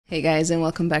Hey guys, and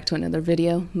welcome back to another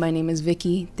video. My name is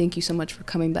Vicky. Thank you so much for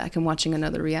coming back and watching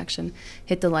another reaction.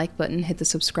 Hit the like button, hit the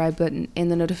subscribe button,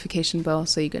 and the notification bell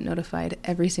so you get notified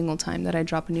every single time that I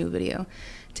drop a new video.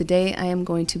 Today I am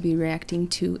going to be reacting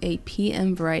to a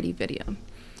PM variety video.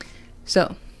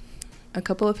 So, a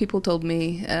couple of people told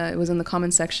me, it was in the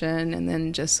comment section and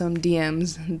then just some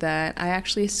DMs, that I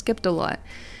actually skipped a lot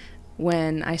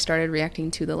when I started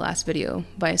reacting to the last video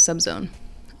by Subzone.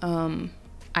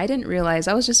 I didn't realize,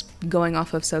 I was just going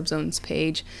off of Subzone's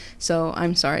page, so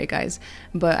I'm sorry guys,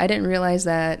 but I didn't realize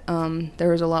that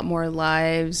there was a lot more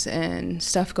lives and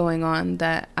stuff going on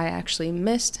that I actually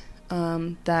missed,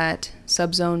 that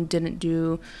Subzone didn't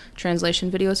do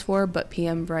translation videos for, but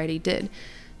PM Variety did.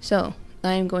 So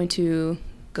I am going to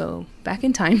go back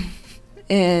in time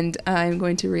and I'm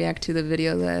going to react to the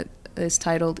video that is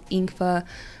titled Engfa,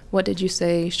 What Did You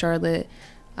Say, Charlotte?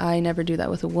 I Never Do That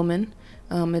With a Woman.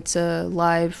 It's a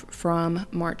live from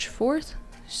March 4th,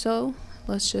 so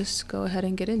let's just go ahead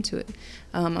and get into it.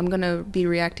 I'm gonna be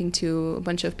reacting to a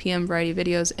bunch of PM Variety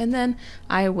videos, and then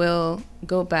I will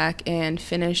go back and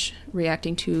finish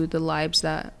reacting to the lives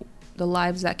that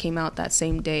came out that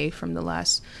same day from the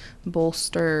last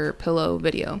bolster pillow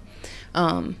video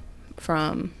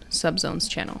from Subzone's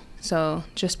channel. So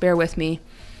just bear with me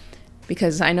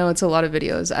because I know it's a lot of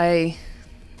videos. I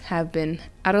have been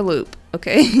out of loop,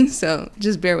 okay? So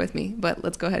just bear with me, but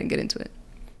let's go ahead and get into it.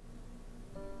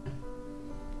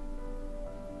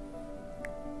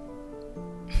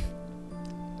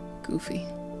 Goofy.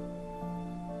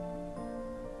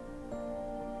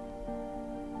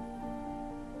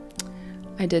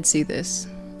 I did see this.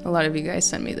 A lot of you guys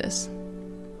sent me this.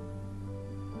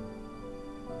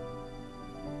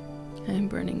 I'm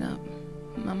burning up.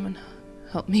 Mama,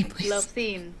 help me please. Love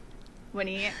scene วัน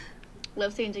นี้เลิ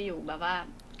ฟซีนจะอยู่แบบว่า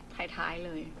ท้ายๆเ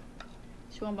ลย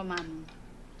ช่วงประมาณ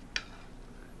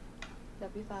แต่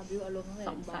พี่ฟ้าบิวอารมณ์ตั้งแต่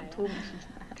บ่าย 2-3 ทุ่ม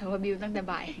แต่ว่าบิวตั้งแต่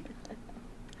บ่าย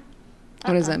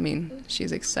What does that mean?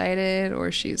 She's excited, or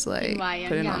she's like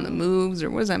putting on the moves, or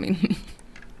what does that mean?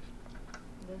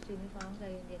 เลิฟซีนพี่ฟ้าต้องใจ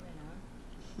เย็นๆหน่อยนะ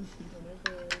หนูไม่เค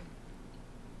ย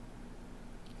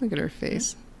Look at her face.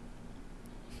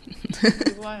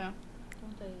 บิวว่านะ ต้อ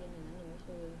งใจเย็นหน่อยนะหนูไม่เค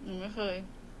ย หนูไม่เคย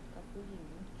กับผู้หญิง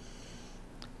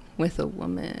With a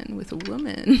woman, with a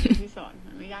woman. พี่สอน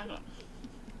มันไม่ยากหรอก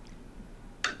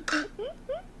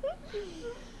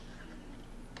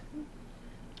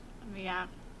ไม่ยาก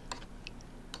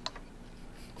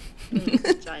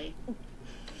ใจ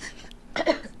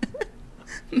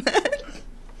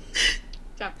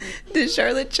จับ Did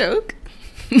Charlotte choke?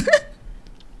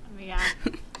 ไม่ยาก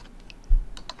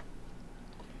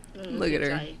Look at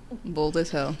her, bold as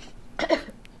hell.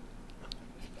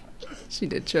 She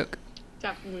did choke.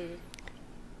 จับมือ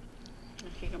โอ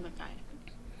เคกำลังใจ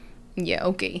Yeah,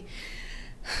 okay.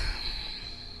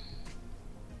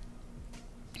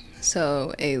 So,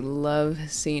 a love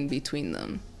scene between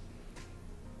them.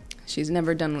 She's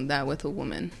never done that with a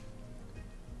woman.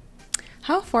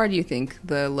 How far do you think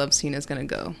the love scene is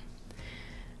gonna go?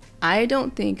 I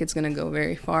don't think it's gonna go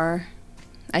very far.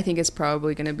 I think it's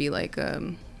probably gonna be like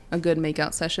a good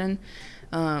makeout session.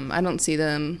 I don't see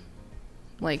them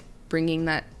like bringing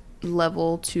that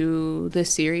level to this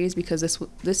series, because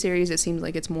this series, it seems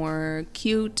like it's more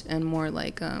cute and more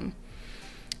like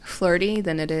flirty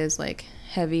than it is like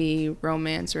heavy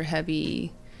romance or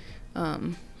heavy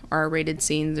R-rated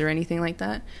scenes or anything like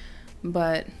that.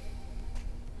 But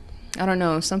I don't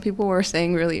know, some people were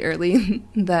saying really early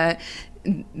that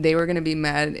they were gonna be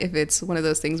mad if it's one of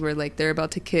those things where like they're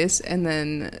about to kiss and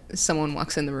then someone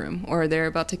walks in the room, or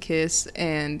they're about to kiss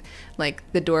and like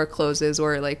the door closes,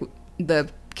 or like the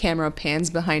camera pans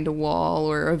behind a wall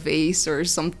or a vase or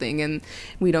something and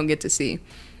we don't get to see.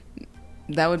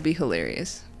 That would be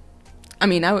hilarious. I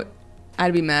mean,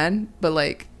 I'd be mad, but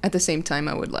like at the same time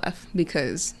I would laugh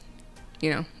because, you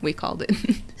know, we called it.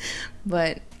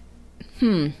 But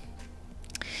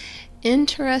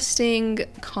interesting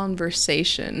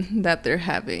conversation that they're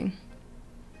having.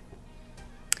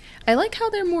 I like how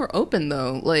they're more open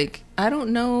though. Like, I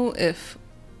don't know if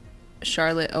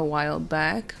Charlotte a while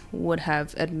back would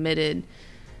have admitted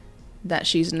that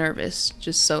she's nervous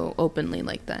just so openly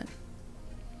like that.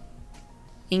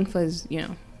 Engfa's, you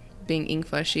know, being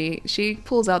Engfa, she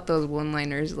pulls out those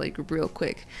one-liners like real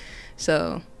quick.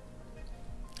 So,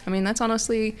 I mean, that's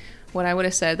honestly what I would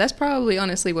have said. That's probably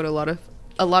honestly what a lot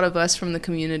of us from the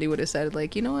community would have said,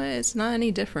 like, you know what, it's not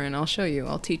any different. I'll show you.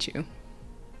 I'll teach you.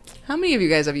 How many of you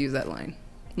guys have used that line?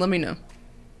 Let me know.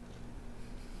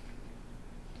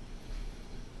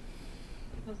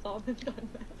 เราซ้อมกันก่อน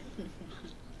นะ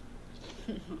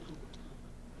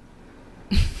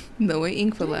The way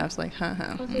Engfa laughs, like, haha.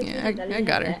 Yeah, I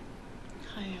got her.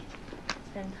 ใครอะ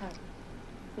แฟนคลับ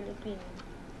ฟิลิปปินส์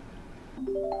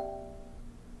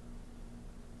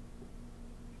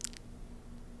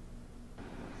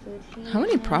ซื้อที่ How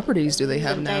many properties do they ส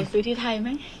have นใจ now? ซื้อที่ไทยไหม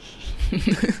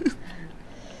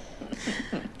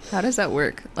How does that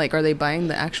work? Like, are they buying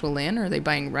the actual land, or are they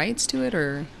buying rights to it, or?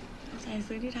 สนใจ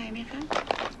ซื้อที่ไทยไหมคะ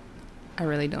I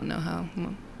really don't know how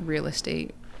real estate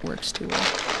works too well.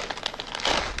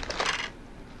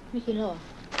 ไม่กินหรอ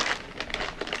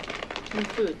มัน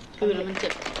ฝืดคือแล้วมันเจ็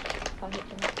บ เขาเห็น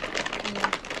กัน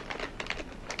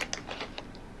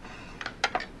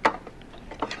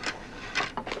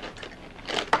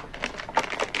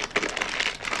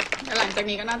แต่หลังจาก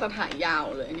นี้ก็น่าจะถ่ายยาว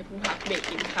เลยนี่เพิ่งพักเบรก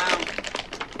กินข้าว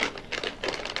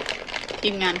ที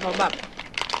มงานเขาแบบ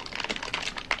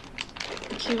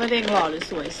คิดว่าเด็กหล่อหรือ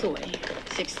สวย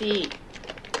เซ็กซี่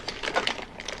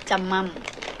จำมั่ม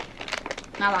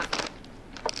น่ารัก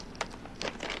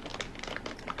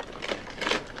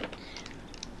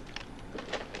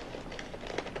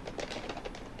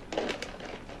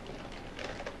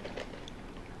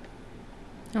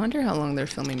I wonder how long their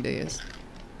filming day is.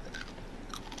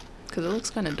 Because it looks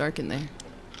kind of dark in there.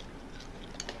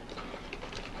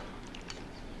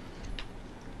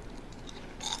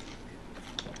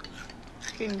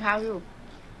 กินข้าวอยู่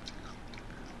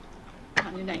ท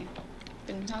ำที่ไหน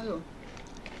กินข้าวอยู่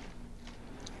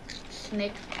สเน็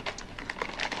ก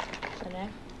ใช่ไหม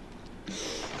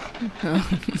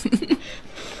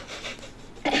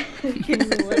กินห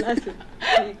มูล่าสุด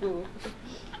พี่กู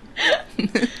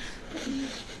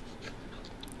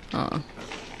Aw.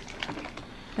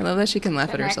 I love that she can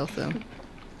laugh at herself, though.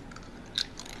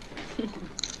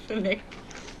 สเน็ก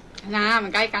หน้ามั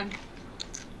นใกล้กัน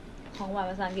ของหวาน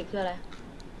ภาษาอังกฤษคืออะไร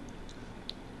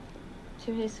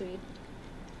ชื่อไม่ใช่สวีท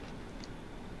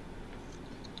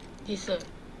ดีเซอร์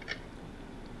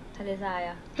ทะเลทราย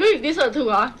อ่ะ เฮ้ยดีเซอร์ถูกเ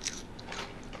หรอ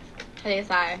ทะเล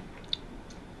ทราย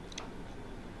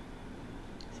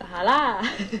ซาฮารา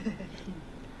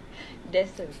เดส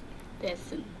เซอร์ เดส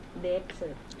ซ์ เดสเซอ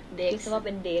ร์ เด คิ ก ดว่าเ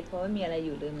ป็นเดทเพราะไม่มีอะไรอ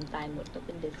ยู่เลยมันตายหมดต้องเ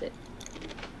ป็นเดสเซอร์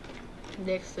เ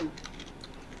ดกซ์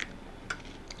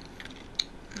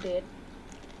เดท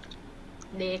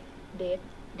เดก เดท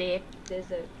เดก เดสเ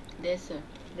ซอร์ เดสเซอร์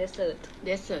เดสเซอร์ เด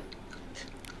สเซอร์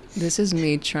This is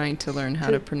me trying to learn how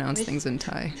to pronounce things in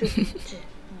Thai.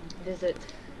 เดสเซอร์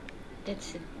เดส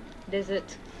ซ์ เดสเซอร์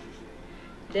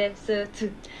เดสเซอร์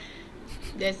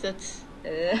เดสซ์ เอ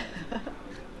อ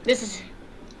เดสซ์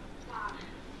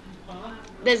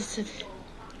เดสซ์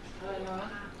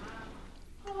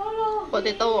โปเต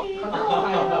โต้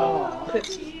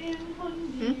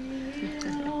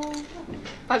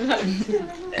ปันเลย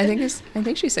I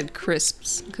think she said crisps,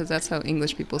 because that's how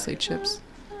English people say chips.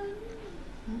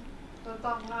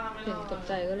 เห็นตกใ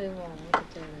จก็เลยมองไม่ตก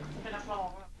ใจเลย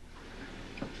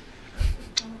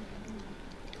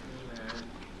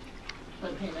เปิ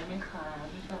ดเพลงได้ไหมคะ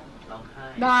พี่ชมร้องไห้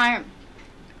ได้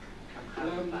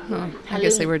Oh, I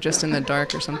guess they were just in the dark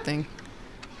or something.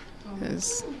 'Cause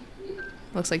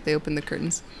looks like they opened the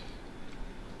curtains.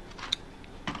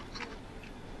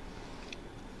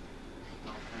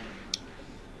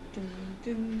 ตึง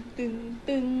ตึงตึง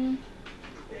ตึง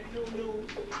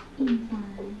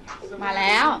มาแ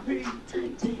ล้ว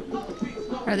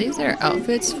Are these their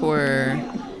outfits for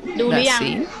ดูหรือ that ยัง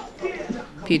scene?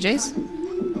 PJs?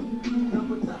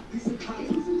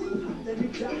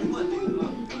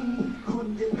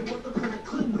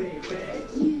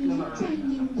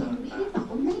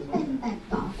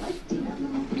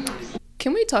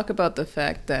 Can we talk about the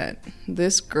fact that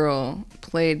this girl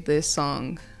played this song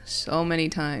so many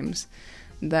times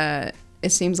that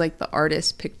it seems like the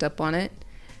artist picked up on it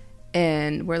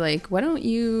and we're like, why don't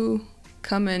you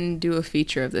come and do a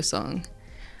feature of this song?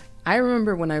 I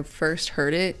remember when I first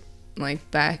heard it, like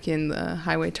back in the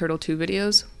Highway Turtle 2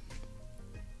 videos,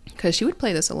 because she would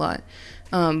play this a lot.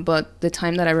 But the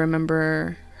time that I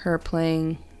remember her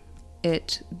playing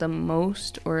it the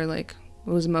most, or like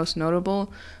was most notable,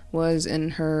 was in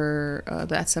her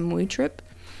That Samui trip.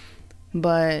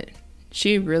 But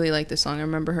she really liked the song. I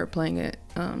remember her playing it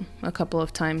a couple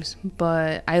of times.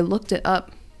 But I looked it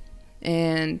up,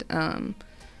 and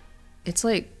it's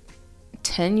like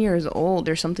 10 years old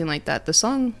or something like that. The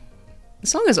song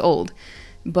is old,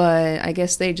 but I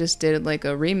guess they just did like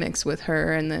a remix with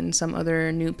her and then some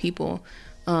other new people.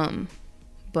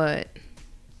 But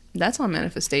that's on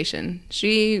Manifestation.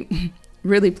 She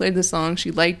really played the song.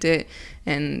 She liked it,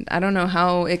 and I don't know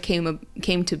how it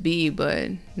came to be,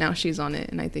 but now she's on it,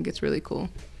 and I think it's really cool.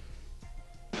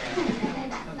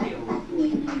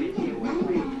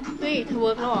 เฮ้ยเธอเ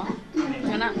วิร์กแล้วเหรอ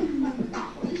งั้นอะ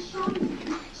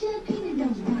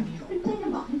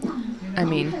I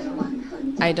mean,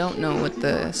 I don't know what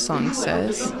the song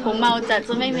says. ผมเมาจัดจ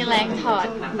ะไม่มีแรงถอด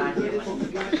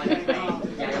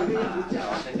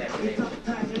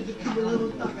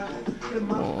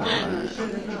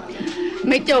ไ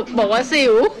ม่จบบอกว่าสิ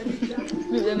ว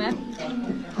อยู่ได้ไหม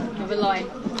มันเป็นรอย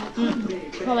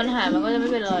พอมันหายมันก็จะไม่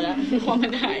เป็นรอยแล้วพอมั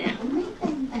นหายอ่ะ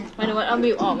มันว่าเอา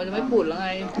บีบออกมันจะไม่ปูดแล้วไง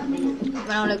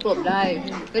มันเอาอะไรกลบได้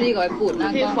ก็ดีกว่าไปปูดหน้า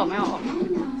ก็บอกไม่ออก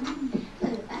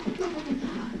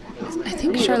I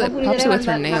think Charlotte pops it with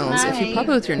her nails. If you pop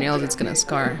it with your nails, it's gonna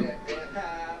scar.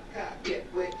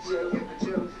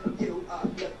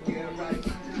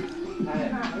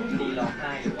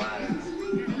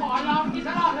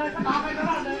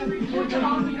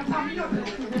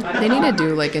 They need to do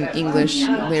like an English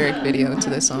lyric video to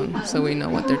this song so we know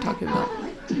what they're talking about.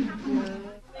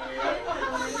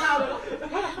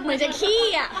 เหมือนจะขี้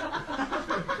อ่ะ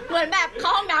เหมือนแบบเข้า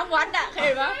ห้องน้ำวัดอ่ะเค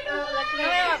ยปะแบ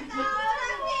บ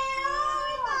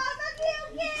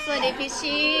สวัสดีพิช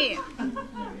ชี่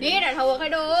นี่เดี๋ยวเธอให้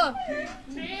ดู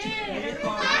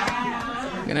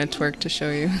I'm gonna twerk to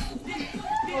show you.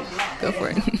 Go for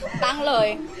it. ตั้งเลย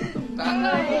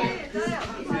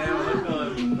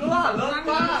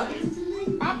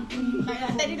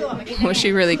เต้นที่ดูอ่ะเมื่อกี้ Was she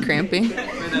really cramping?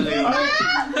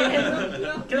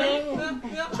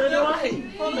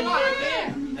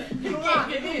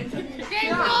 เก่ง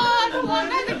ก่อนทุกคน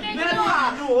น่าจะเก่งก่อ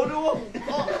นดู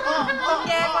แ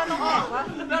กก่อนน้องออกวะ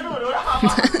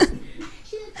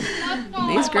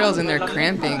These girls in there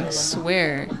cramping,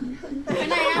 swear.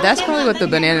 That's probably what the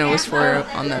banana was for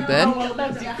on that bed.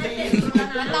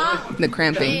 The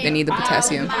cramping, they need the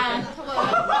potassium.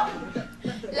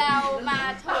 เรามา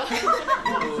เถอะ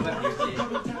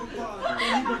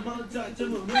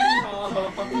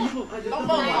ต้อง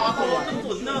บอก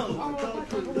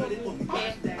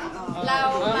เรา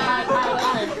มาเถอ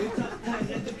ะ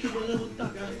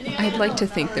I'd like to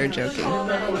think they're joking.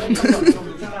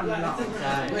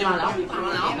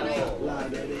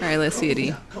 Alright, let's see it.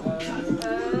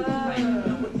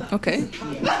 Okay,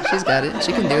 she's got it.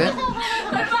 She can do it.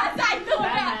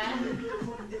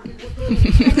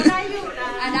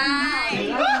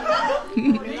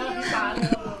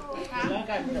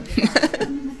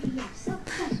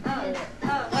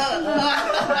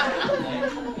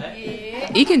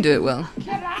 You can do it well.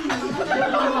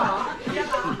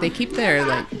 They keep their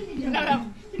like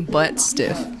butt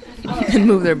stiff and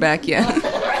move their back, yeah.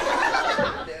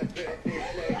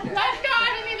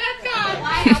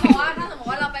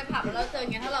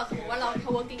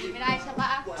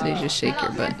 So you just shake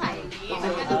your butt.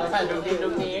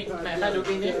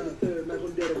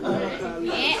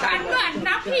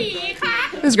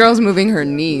 This girl's moving her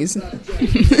knees.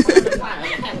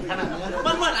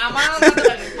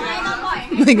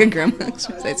 Like a grandma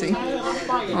exercising.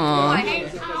 Aww.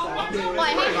 ปล่อ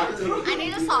ยให้อันนี้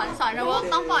จะสอนระบบ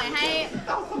ต้องปล่อยให้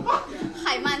ไข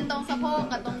มันตรงสะโพก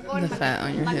กับตรงก้น The fat on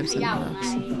your hips and buttocks.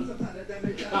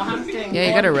 Yeah,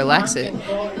 you gotta relax it.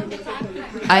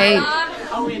 I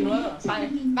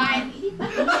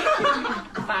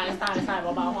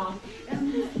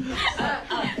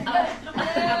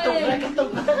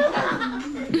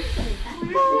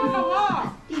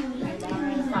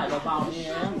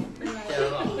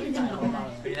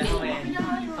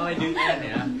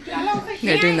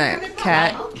 'They're doing that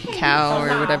cat, cow, or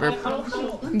whatever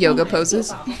yoga poses.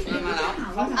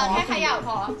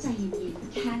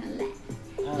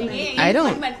 I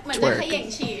don't twerk,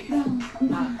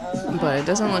 but it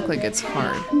doesn't look like it's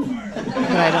hard.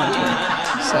 But I don't twerk,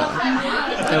 so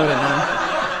I wouldn't know.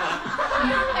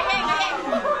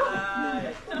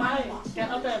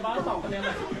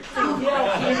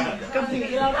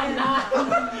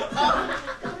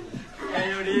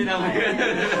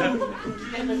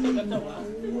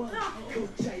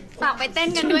ฝากไปเต้น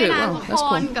กันด้วยนะทุก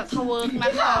คนกับทเวิร์กนะ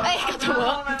คะกับทเวิ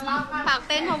ร์กฝากเ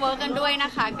ต้นทเวิร์กกันด้วยน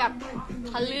ะคะกับ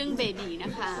ทะลึ่งเบบีน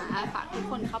ะคะฝากทุก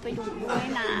คนเข้าไปดูด้วย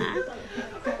นะ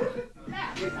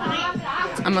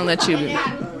I'm gonna let you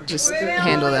just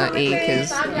handle that A because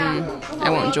I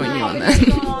won't join you on that.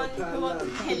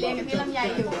 เห็นเรียนกับพี่ลำไย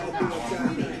อยู่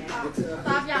ท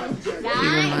ราบยังได้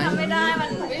ทำไม่ได้มัน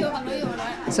อยู่มันรู้อยู่นะ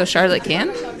So Charlotte can?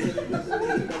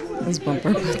 Those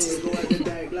bumper butts.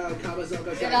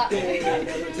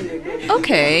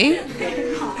 Okay.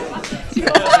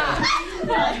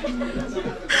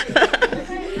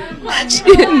 She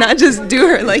did not just do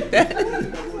her like that.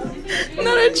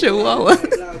 Not a chihuahua.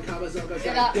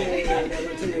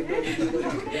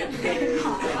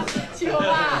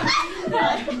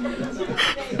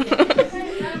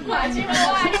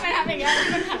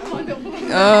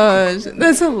 Oh,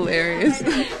 that's hilarious.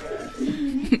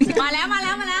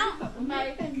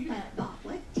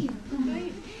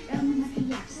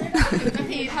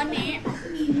 ท่อนนี้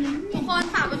ทุกคน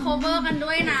ฝากไป cover กัน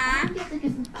ด้วยนะ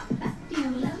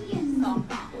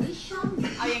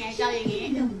เอายังไงเจ้าอย่างนี้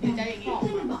หรือเจ้าอย่างนี้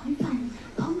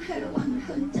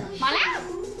มาแล้ว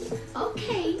โอเค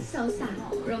สาว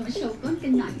ๆเรามาโชว์ก้นกั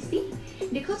นหน่อยสิ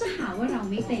เดี๋ยวเขาจะหาว่าเรา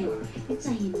ไม่เป็นใจ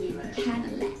เย็นๆแค่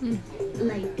นั้นแหละ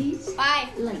like this ไป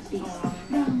like this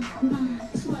เรามา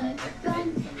ทวนกัน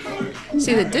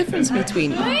See, the difference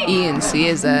between E and C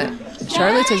is that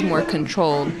Charlotte is more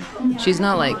controlled. She's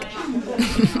not like...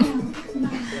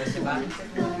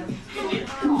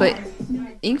 But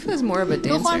Engfa is more of a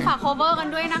ทุกคนฝาก dancer. cover กัน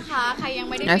ด้วยนะคะใครยัง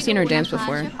ไม่ได้ I've seen her ไปดู dance นะคะ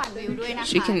before. ช่วยปัดวิวด้วยนะคะ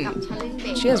She can- กับ Challenge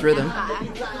Day she has rhythm. นะคะ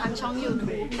ทางช่อง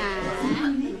YouTube นะ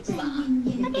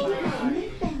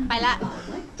ไปละ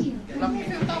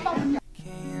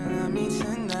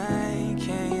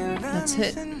That's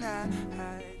it.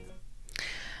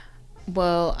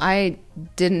 Well, I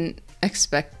didn't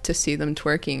expect to see them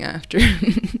twerking after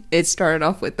it started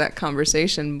off with that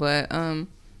conversation, but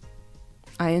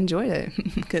I enjoyed it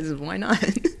because why not?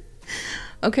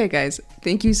 Okay, guys,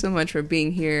 thank you so much for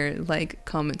being here. Like,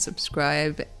 comment,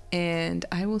 subscribe, and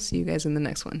I will see you guys in the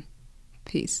next one.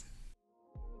 Peace.